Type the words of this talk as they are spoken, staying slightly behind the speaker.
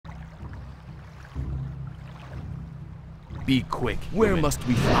Be quick. Where must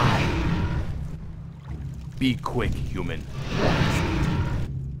we fly? Be quick, human.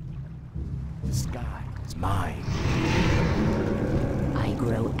 The sky is mine. I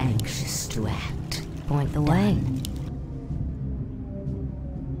grow anxious to act. Point the way.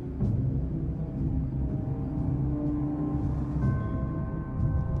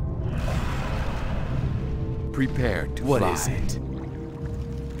 Prepare to fly. What is it?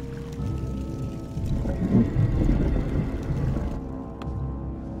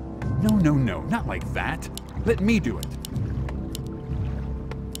 No, not like that. Let me do it.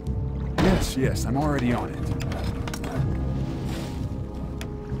 Yes, I'm already on it.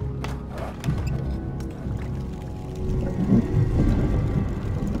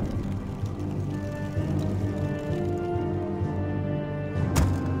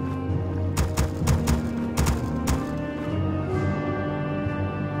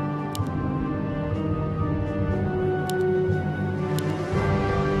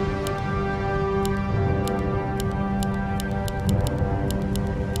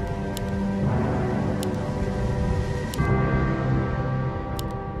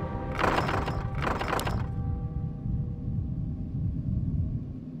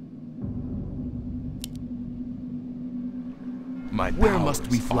 Where must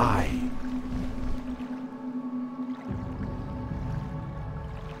we fly?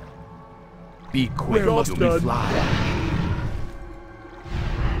 Be quick. Where must we fly?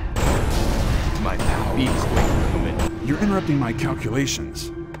 My power. Be quick, human. You're interrupting my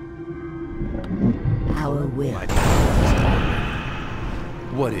calculations. Our will. My power.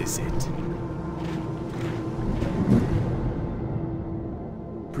 What is it?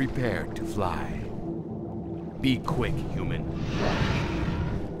 Prepare to fly. Be quick, human.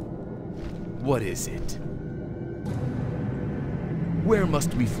 What is it? Where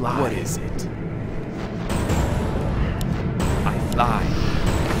must we fly? What is it? I fly.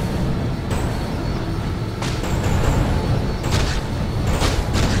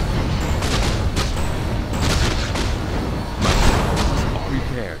 My powers are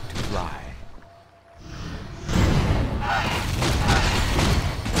prepared to fly.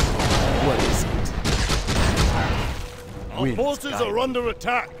 What is it? Our forces are under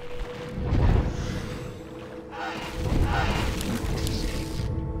attack.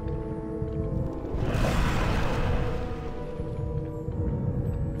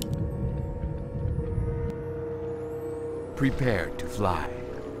 Prepare to fly.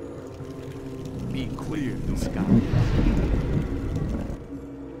 Be clear, the sky.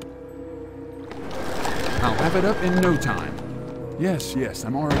 I'll have it up in no time. Yes,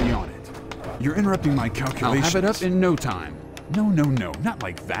 I'm already on it. You're interrupting my calculations. I'll have it up in no time. No, not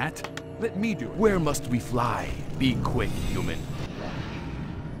like that. Let me do it. Where must we fly? Be quick, human.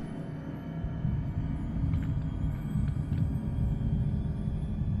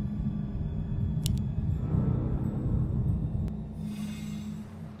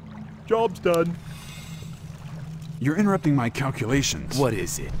 Job's done. You're interrupting my calculations. What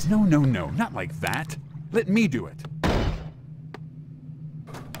is it? No, not like that. Let me do it.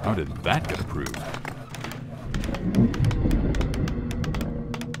 How did that get approved?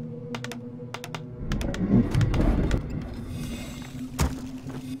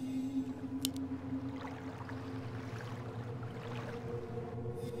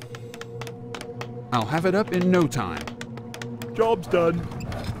 I'll have it up in no time. Job's done.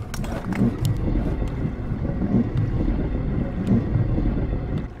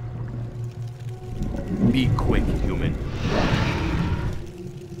 Be quick, human.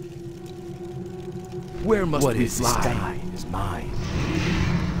 Where must we fly? The sky is mine.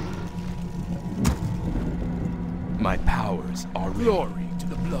 My powers are glory to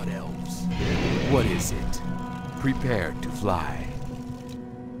the Blood Elves. What is it? Prepare to fly.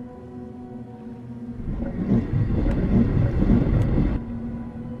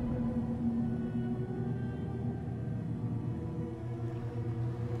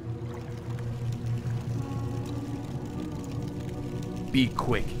 Be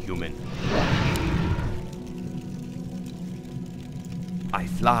quick, human. I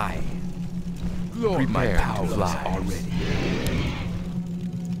fly. Glory, my powers already.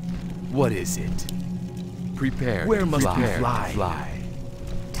 What is it? Prepare. Where must we fly?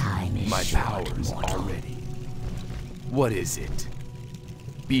 Time is my short, powers mortal. are ready. What is it?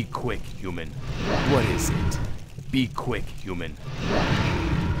 Be quick, human. What is it? Be quick, human.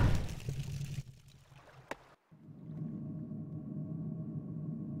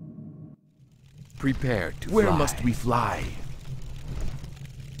 Prepare to fly. Where must we fly?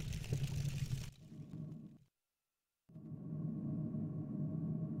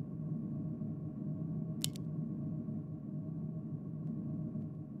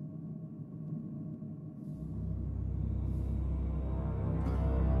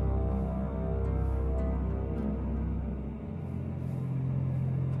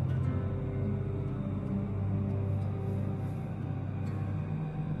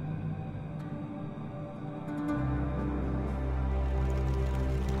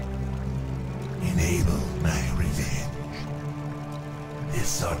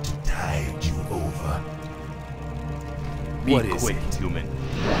 This ought to tide you over. Be quick, human.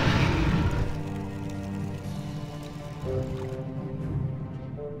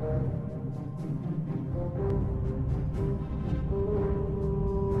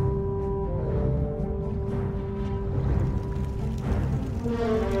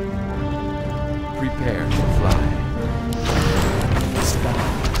 Prepare to fly. The sky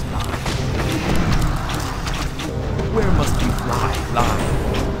is mine. Where must we fly? Fly.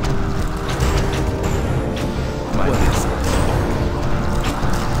 My vessel.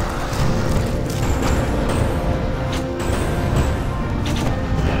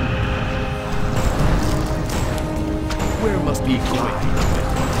 Where must we fly?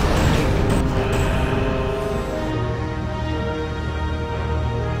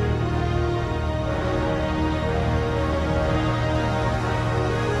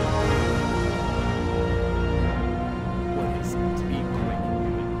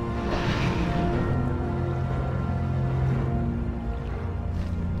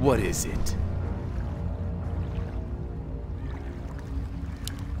 What is it?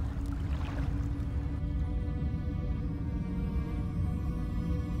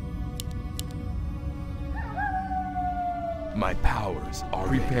 My powers are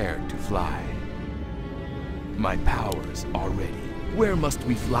prepared to fly. My powers are ready. Where must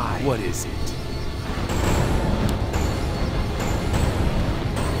we fly? What is it?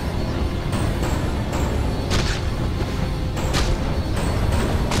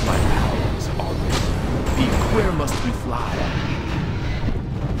 Where must we fly?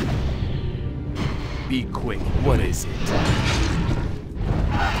 Be quick. What is it?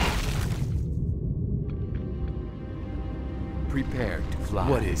 Prepare to fly.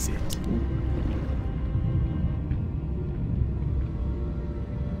 What is it?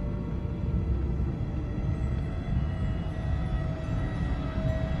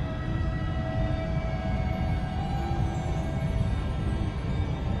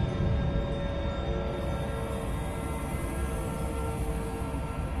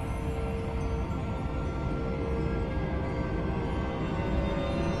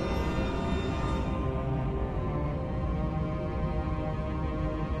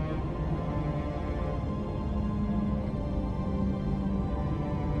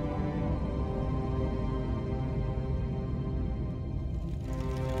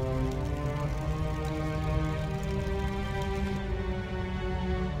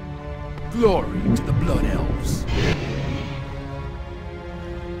 Glory to the Blood Elves.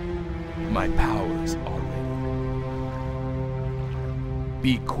 My powers are ready.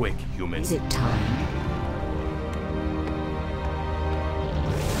 Be quick, human. Is it time?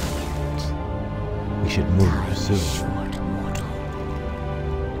 We should move Time soon. is short, mortal.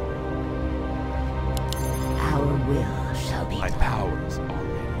 Our will shall be My done. powers are ready.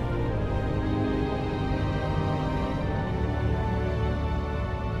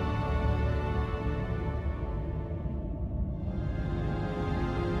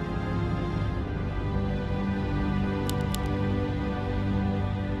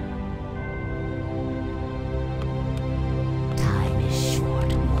 Time is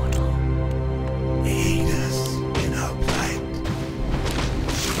short, mortal. Aid us in our plight.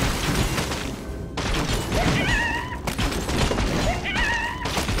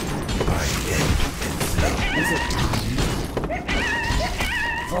 Our end itself. Is it time?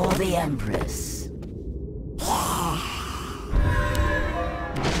 For the Empress.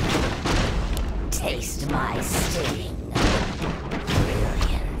 Taste my sting.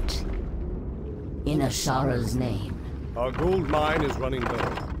 Brilliant. In Ashara's name. Our gold mine is running low.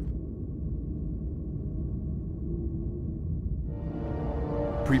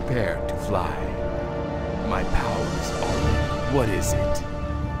 Prepare to fly. My powers are ready. What is it?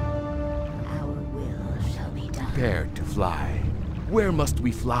 Our will shall be done. Prepare to fly. Where must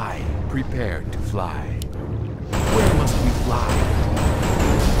we fly? Prepare to fly. Where must we fly?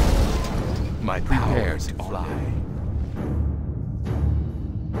 My powers to fly.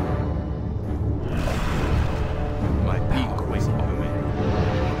 My powers are ready.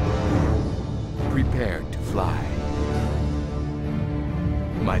 Prepare to fly.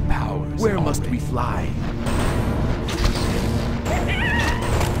 My powers. Where must we fly?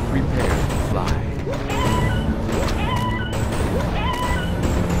 Prepare to fly.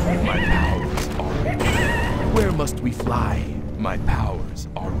 My powers are ready. Where must we fly? My powers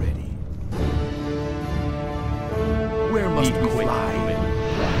are ready. Where must we fly?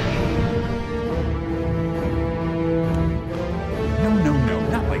 No, no, no,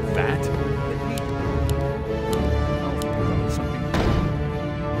 not like that. Something.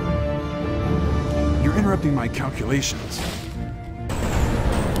 You're interrupting my calculations.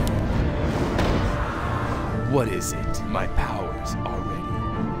 What is it? My powers are ready.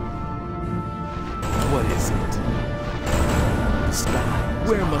 What is it? The sky.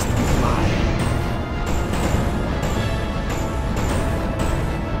 Where must we fly?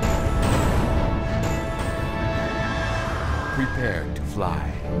 Prepare to fly.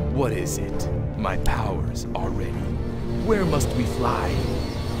 What is it? My powers are ready. Where must we fly?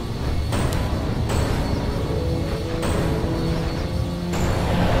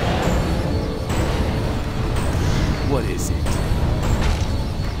 What is it?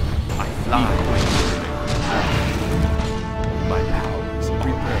 I fly. My powers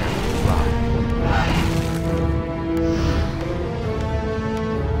prepare to fly.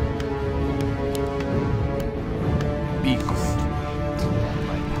 Be quick.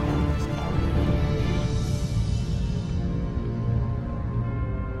 My powers are ready.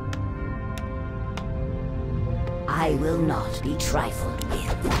 I will not be trifled with.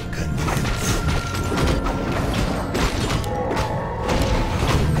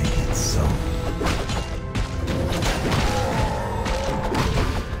 So,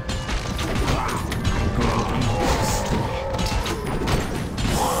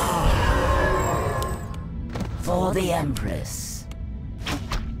 For the Empress,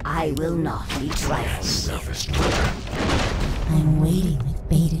 I will not be trifled with. I'm waiting with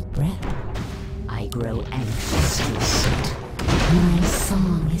bated breath. I grow anxious to sit. My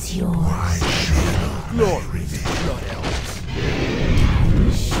song is yours. Glory to blood elves.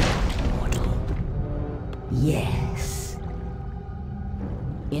 Mortal. Yes.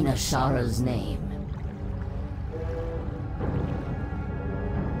 In Ashara's name.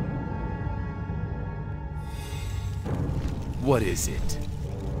 What is it?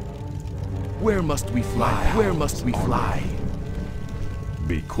 Where must we fly? Where must we fly?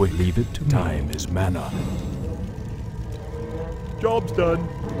 Be quick. Leave it to time is mana. Job's done.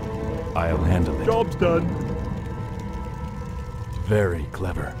 I'll handle it. Job's done. Very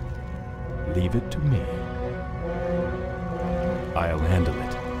clever. Leave it to me. I'll handle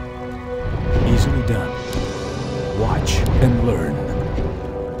it. Easily done. Watch and learn.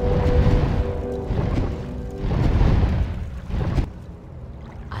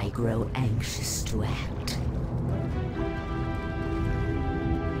 I grow anxious to act.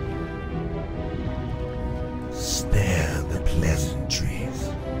 spare the pleasantries.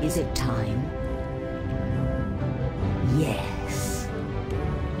 Is it time? Yes.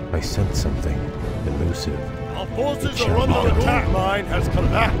 I sense something elusive. Our forces It are shall under be attack. Mine has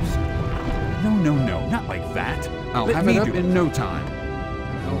collapsed. No, no, no, not like that. I'll have it up in no time.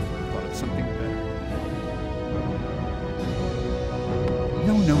 Alfred thought of something better.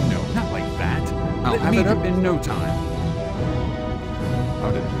 No, no, no, not like that. I'll have it up in no time.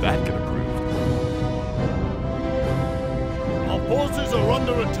 How did that get approved? Our forces are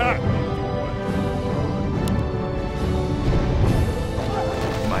under attack.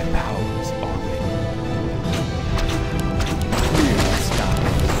 My powers are ready. Clear the sky.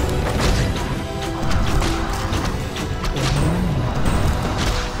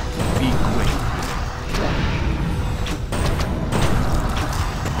 Be quick.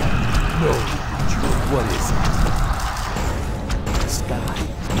 No, what is it? The sky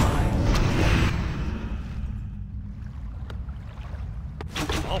is mine.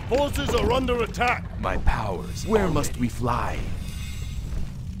 Our forces are under attack. My powers. Where must we fly?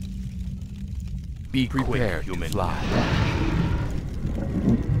 Be prepared to fly.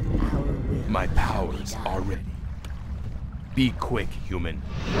 Our will My shall powers be done. are ready. Be quick, human.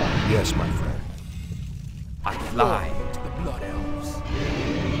 Yes, my friend. I fly to the Blood Elves.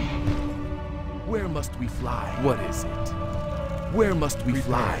 Where must we fly? What is it? Where must we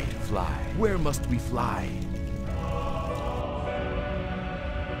fly? Fly. Where must we fly?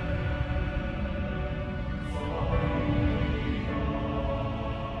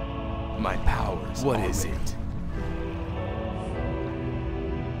 My powers. What is it?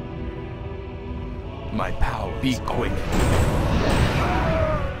 My power. Be quick.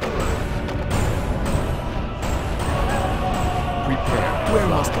 Prepare. Where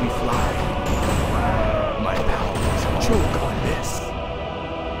must we fly? My powers. Choke on this.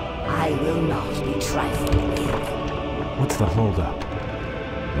 I will not be trifled with. What's the holdup?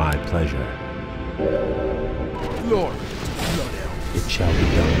 My pleasure. Glory to Blood Elves. It shall be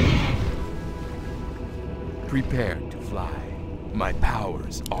done. Prepare to fly. My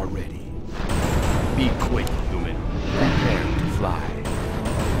powers are ready. Be quick, human. Prepare to fly.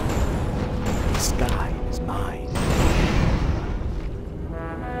 The sky is mine.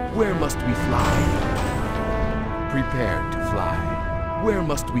 Where must we fly? Prepare to fly. Where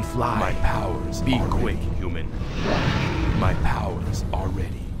must we fly? My powers. Be quick, human. My powers are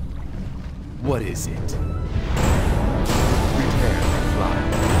ready. What is it? Prepare to fly.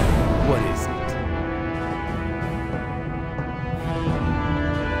 What is it?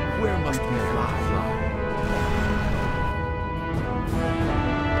 Where must we fly?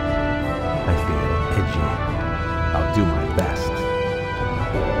 I feel edgy. I'll do my best.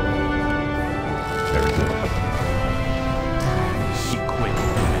 Very good. Be quick.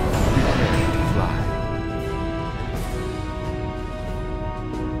 Prepare to fly.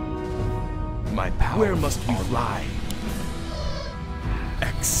 My power. Where must we fly?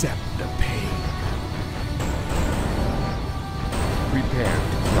 Accept the pain. Prepare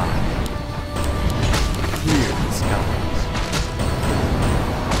to fly. Clear the skies.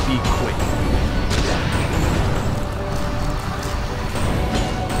 Be quick.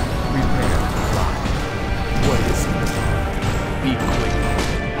 Prepare to fly. What is it? Be quick.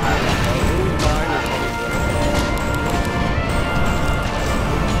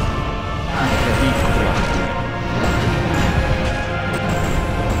 Be quick.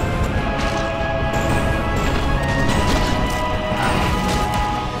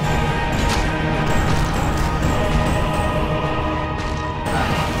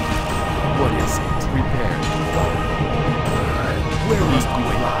 What is it? Prepare to fly. Where must we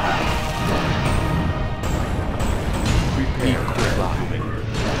fly? Prepare to fly.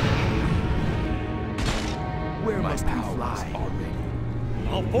 Where must we fly? Already.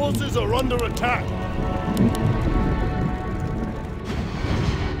 Our forces are under attack.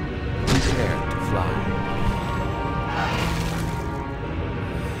 Prepare to fly.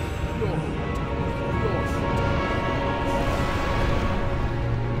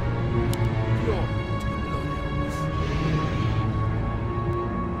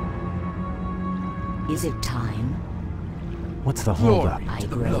 Is it time? What's the holdup? I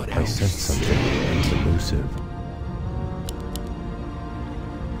grow I sense something elusive.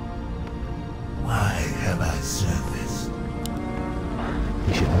 Why have I surfaced?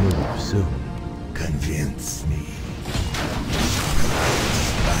 We should move soon. Convince me.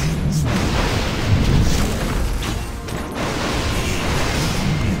 Binds me.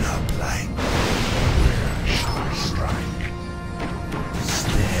 In our plight, where shall I strike?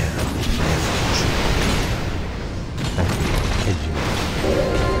 Snare of pleasantry. I feel edgy.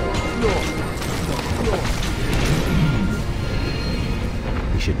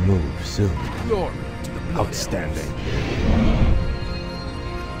 We should move soon. Glory to the blood. Outstanding.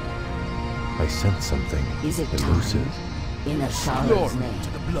 I sense something Is it elusive. In a Ashar's Glory name, to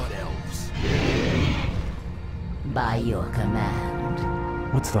the blood elves. by your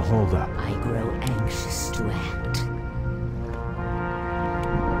command, What's the holdup? I grow anxious to act.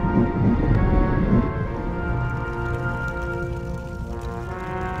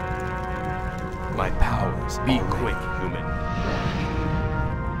 My powers. Be quick, human.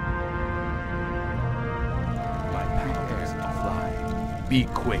 My powers fly. Be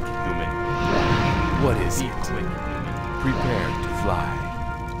quick, human. What is it? Quick, human. Prepare to fly.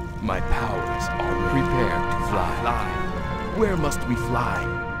 My powers are prepared to fly. Where must we fly?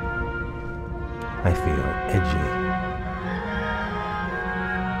 I feel edgy.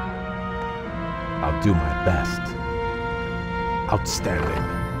 I'll do my best.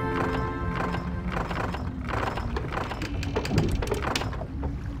 Outstanding.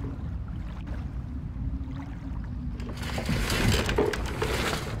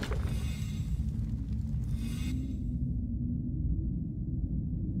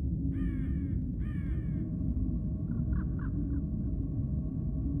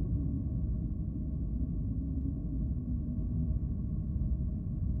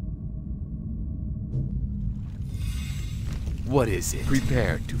 What is it?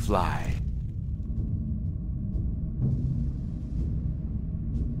 Prepare to fly.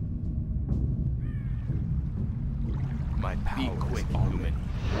 My powers. Be quick, human.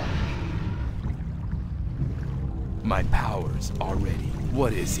 My powers are ready.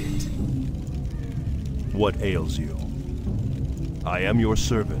 What is it? What ails you? I am your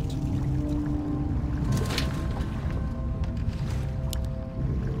servant.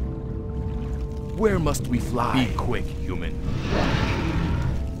 Where must we fly? Be quick, human.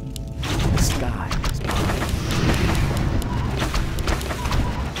 The sky is mine.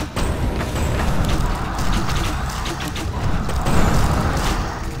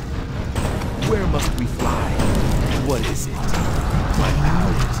 Where must we fly? What is it? My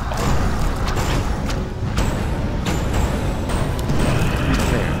powers are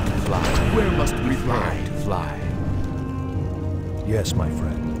prepare to fly. Where must we fly to fly? Yes, my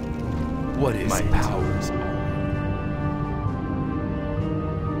friend. What is my powers?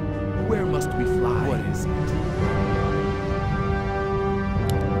 Where must we fly? What is it?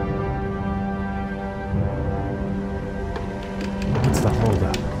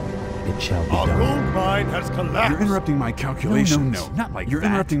 shall be Our done. gold mine has collapsed. You're interrupting my calculations. No, not like You're that.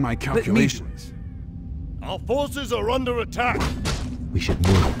 interrupting my calculations. Our forces are under attack. We should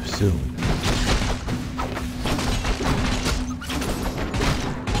move soon.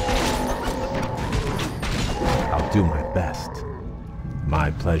 I'll do my best.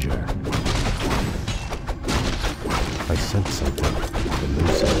 My pleasure. I sense something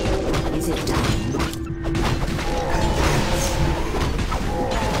elusive. Is it time?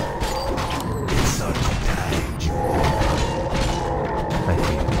 It's such a danger. I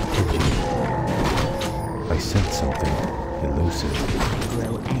feel itchy. I sense something elusive. I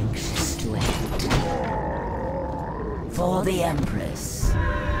grow anxious to act. For the Empress.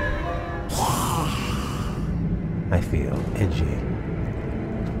 I feel edgy.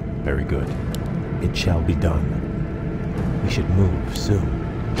 Very good. It shall be done. We should move soon.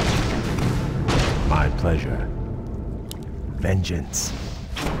 My pleasure. Vengeance.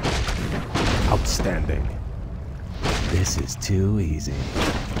 Outstanding. This is too easy.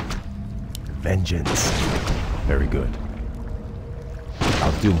 Vengeance. Very good.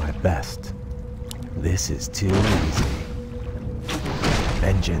 I'll do my best. This is too easy.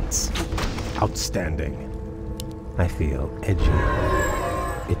 Vengeance. Outstanding. I feel edgy.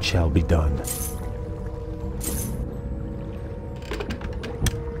 It shall be done.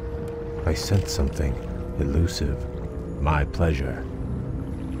 I sense something elusive. My pleasure.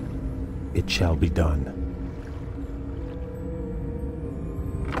 It shall be done.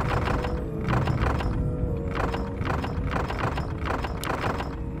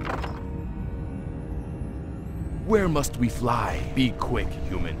 Where must we fly? Be quick,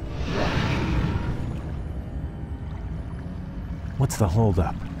 human. What's the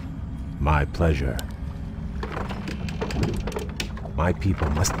holdup? My pleasure. My people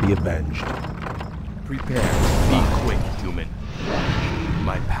must be avenged. Prepare. Be quick, human.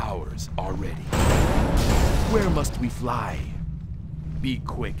 My powers are ready. Where must we fly? Be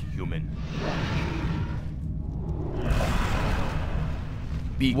quick, human.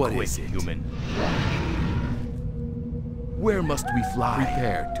 Be quick, human. Where must we fly?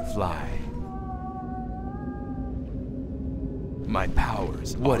 Prepare to fly. My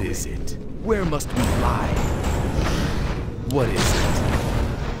powers. What is it? Where must we fly? What is it?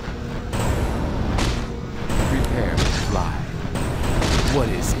 Prepare to fly. What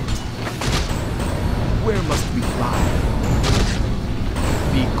is it? Where must we fly?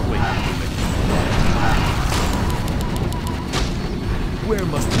 Be quick, human. Where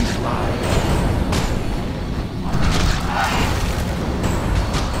must we fly?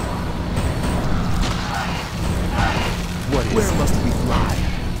 Where must we fly?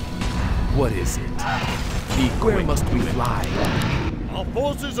 What is it? Be quick. Where must we fly? Our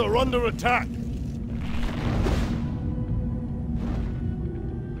forces are under attack.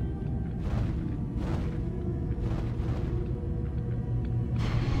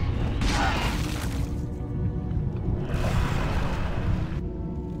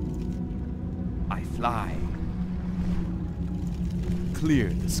 I fly. Clear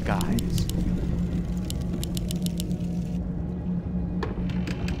the skies.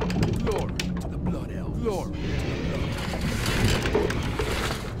 Glory to the blood elves. Glory to the blood elves.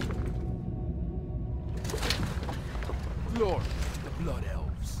 Glory to the blood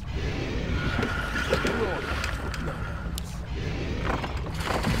elves. Glory to the blood elves.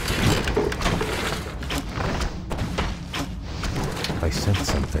 I sense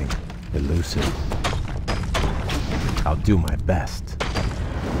something elusive. I'll do my best.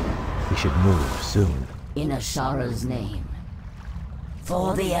 We should move soon. In Ashara's name.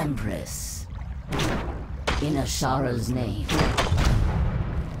 For the Empress. In Ashara's name.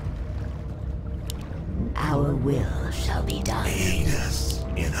 Our will shall be done. Aid us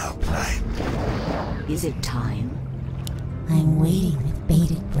in our plight. Is it time? I'm waiting with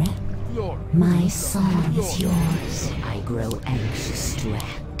bated breath. Glory. My song is yours. I grow anxious to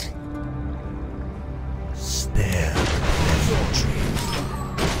act. Spare the infantry.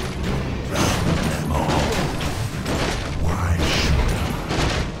 Drown them all. Why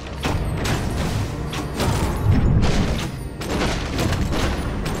should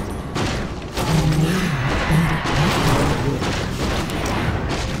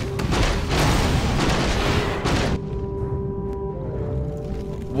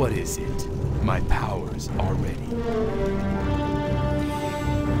What is it? My powers are ready.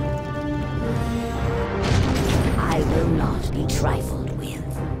 I will not be trifled with.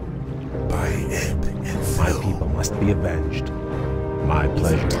 by ebb and My flow? people must be avenged. My Is it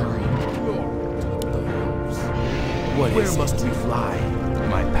pleasure. time? Where must we fly?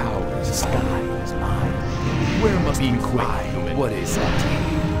 My powers. Sky is mine. Where must we fly? What is it?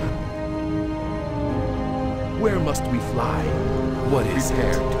 Where must we fly? What is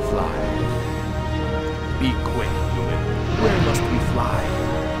prepared to fly? Be quick, human. Where must we fly?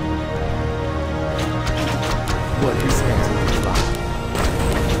 What is there to fly?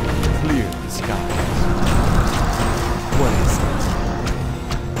 Clear the skies. What is it?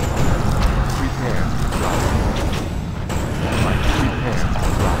 Prepare to fly. Prepare to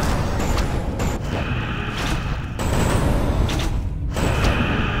fly.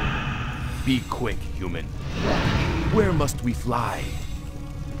 Be quick, human. Where must we fly?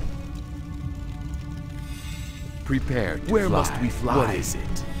 Prepare to fly. Where must we fly? What is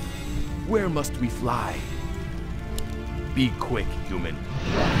it? Where must we fly? Be quick, human.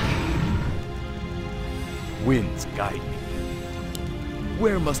 Winds guide me.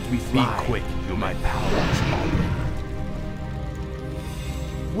 Where must we fly? Be quick, human. My powers are ready.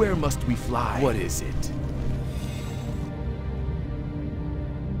 Where must we fly? What is it?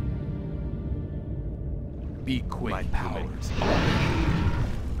 Be quick, my powers are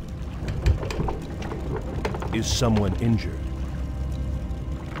ready. Is someone injured?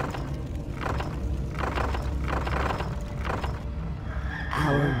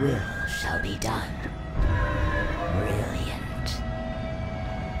 Our will shall be done. Brilliant.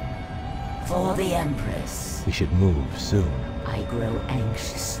 For the Empress, We should move soon. I grow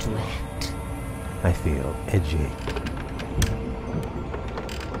anxious to act. I feel edgy.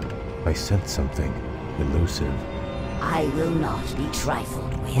 I sense something elusive. I will not be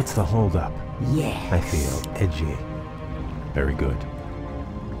trifled with. What's the holdup? Yes. I feel edgy. Very good.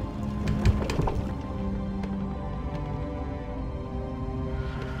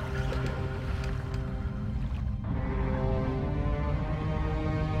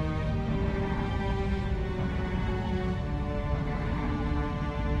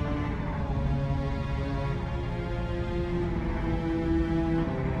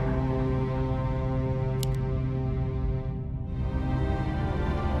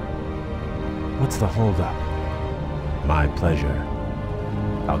 What's the holdup? My pleasure.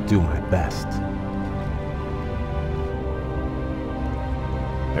 I'll do my best.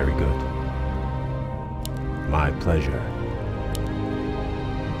 Very good. My pleasure.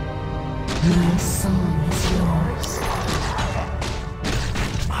 My song is yours.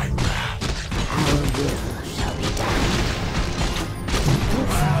 My wrath. Our will shall be done.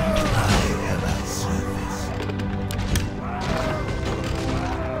 I am at service.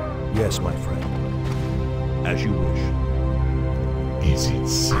 Yes, my friend. As you wish. Is it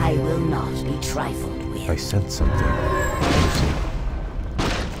so? I will not be trifled with. I sense something elusive.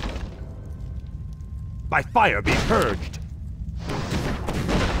 By fire be purged!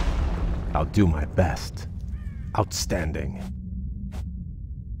 I'll do my best. Outstanding.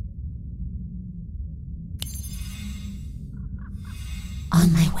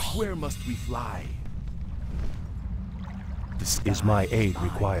 On my way. Where must we fly? Is my aid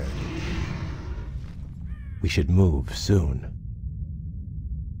required? We should move soon.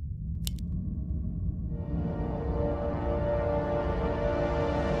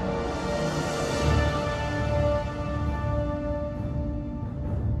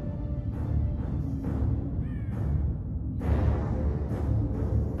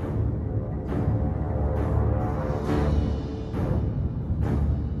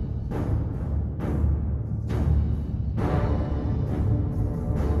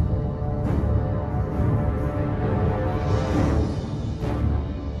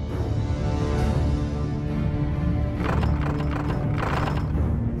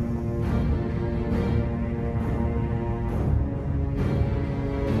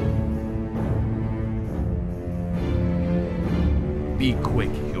 Be quick,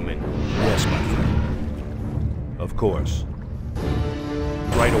 human. Yes, my friend. Of course.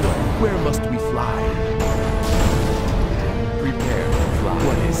 Right away. Where must we fly? Prepare to fly.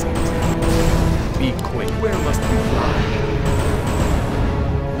 What is it? Be quick. Where must we fly?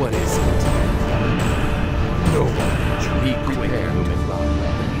 What is it? No one. Be quick to fly.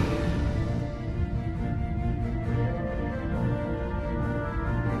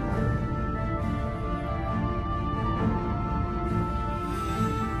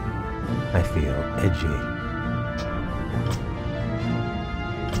 I feel edgy.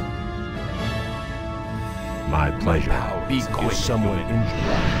 My pleasure. Be quick. Is someone injured?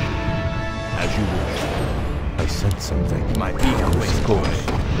 As you wish. I sense something. My be quick. Of course.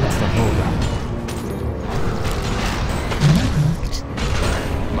 What's the holdup?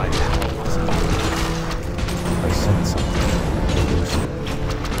 My powers are I sense something elusive.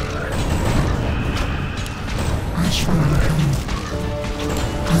 Ashram coming.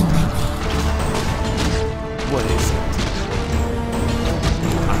 On my way. What is it?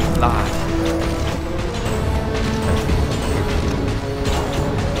 I fly.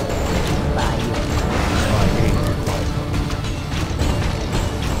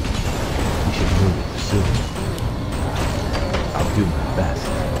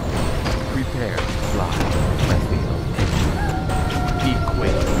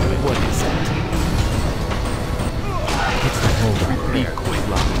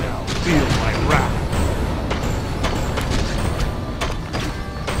 Feel my wrath.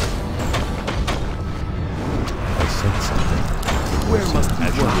 I said something. Where must we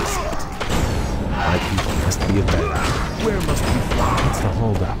fly? My people must be avenged. Where must we fly? What's the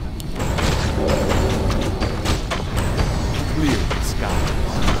holdup? Clear the skies.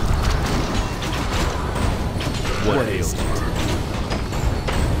 What ails it?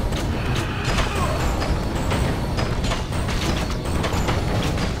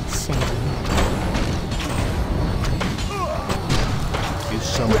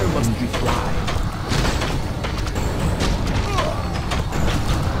 Where must we fly?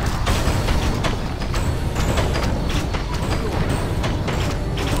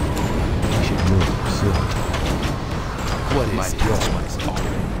 We should move soon. What is yours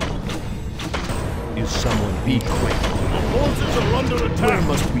already? Is someone be quick? Our forces are under Where attack.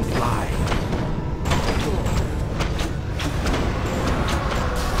 must we fly?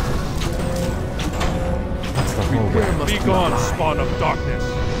 What's the holdup? Where must Be we gone, fly? spawn of darkness.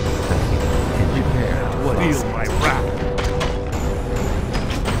 Prepare. What is Feel my wrath.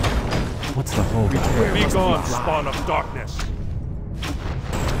 What's the holdup? Where Be must we gone, fly? spawn of darkness.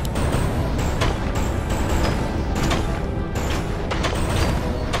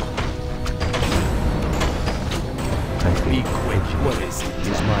 I feel Be quick. What is it?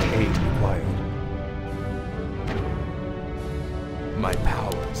 Is my aid required? My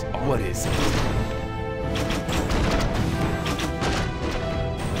powers. What is it?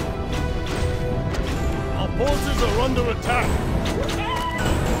 Our forces are under attack.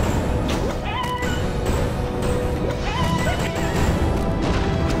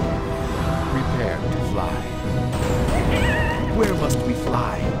 Prepare to fly. Where must we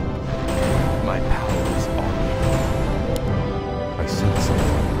fly? My powers are. I sense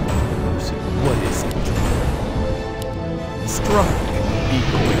something. Lucy. What is it? Strike. Be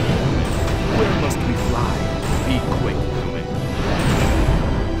quick. Where must we fly? Be quick, human.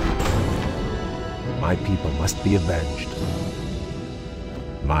 My people must be avenged.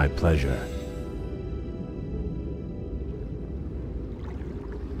 My pleasure.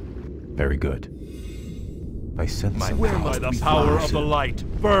 Very good. I sense My something. where By must the we power fly? of the light,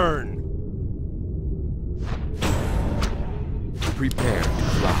 burn! Prepare to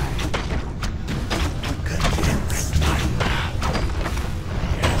fly. Condense my wrath.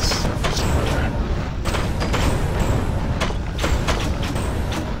 Yes, surface brother.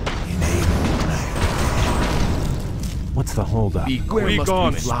 Enable my What's the holdup? Where Be must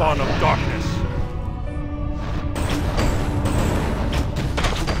gone, we fly? spawn of darkness.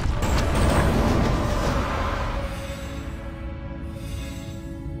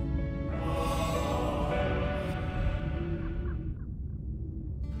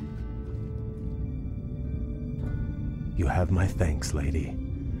 You have my thanks, lady.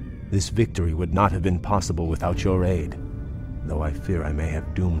 This victory would not have been possible without your aid, though I fear I may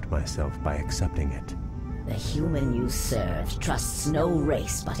have doomed myself by accepting it. The human you serve trusts no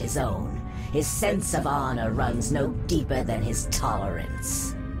race but his own. His sense of honor runs no deeper than his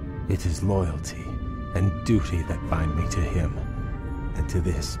tolerance. It is loyalty and duty that bind me to him, and to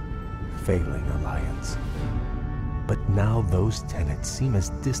this failing alliance. But now those tenets seem as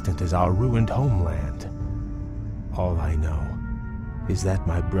distant as our ruined homeland. All I know is that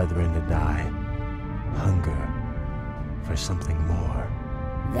my brethren and I hunger for something more.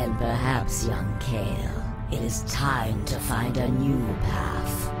 Then perhaps, young Kale, it is time to find a new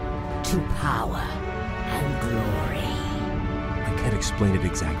path to power and glory. I can't explain it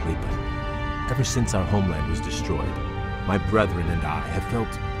exactly, but ever since our homeland was destroyed, my brethren and I have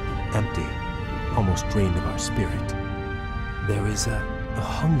felt empty, almost drained of our spirit. There is a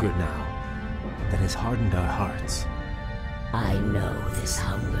hunger now that has hardened our hearts. I know this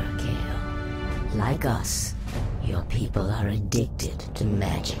hunger, Kale. Like us, your people are addicted to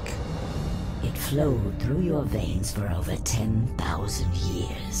magic. It flowed through your veins for over 10,000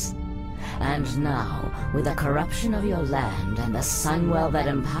 years. And now, with the corruption of your land and the sunwell that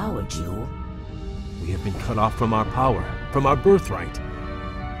empowered you, We have been cut off from our power, from our birthright.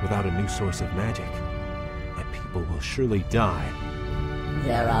 Without a new source of magic, my people will surely die.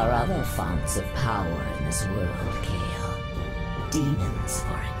 there are other founts of power in this world, Kale. Demons,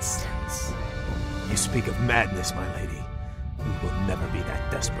 for instance. You speak of madness, my lady. We will never be that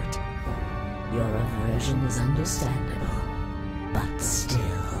desperate. Your aversion is understandable, but still.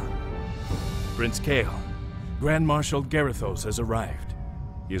 Prince Kale, Grand Marshal Garithos has arrived.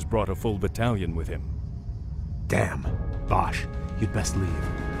 He has brought a full battalion with him. Damn. Bosh, you'd best leave.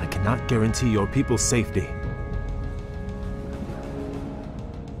 I cannot guarantee your people's safety.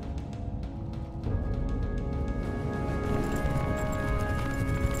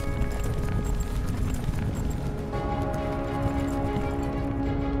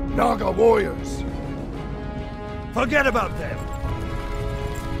 Naga warriors. Forget about them.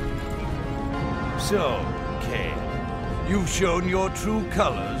 So, Kale, you've shown your true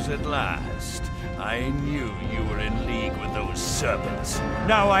colors at last. I knew you were in league with those serpents.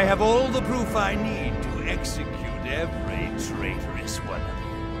 Now I have all the proof I need to execute every traitorous one of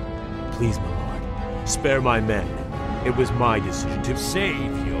you. Please, my lord, spare my men. It was my decision to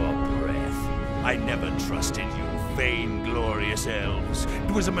Save your breath. I never trusted you, vain-glorious elves.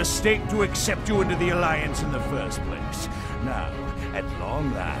 It was a mistake to accept you into the Alliance in the first place. Now, at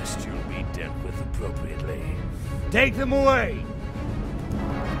long last, you'll be dealt with appropriately. Take them away!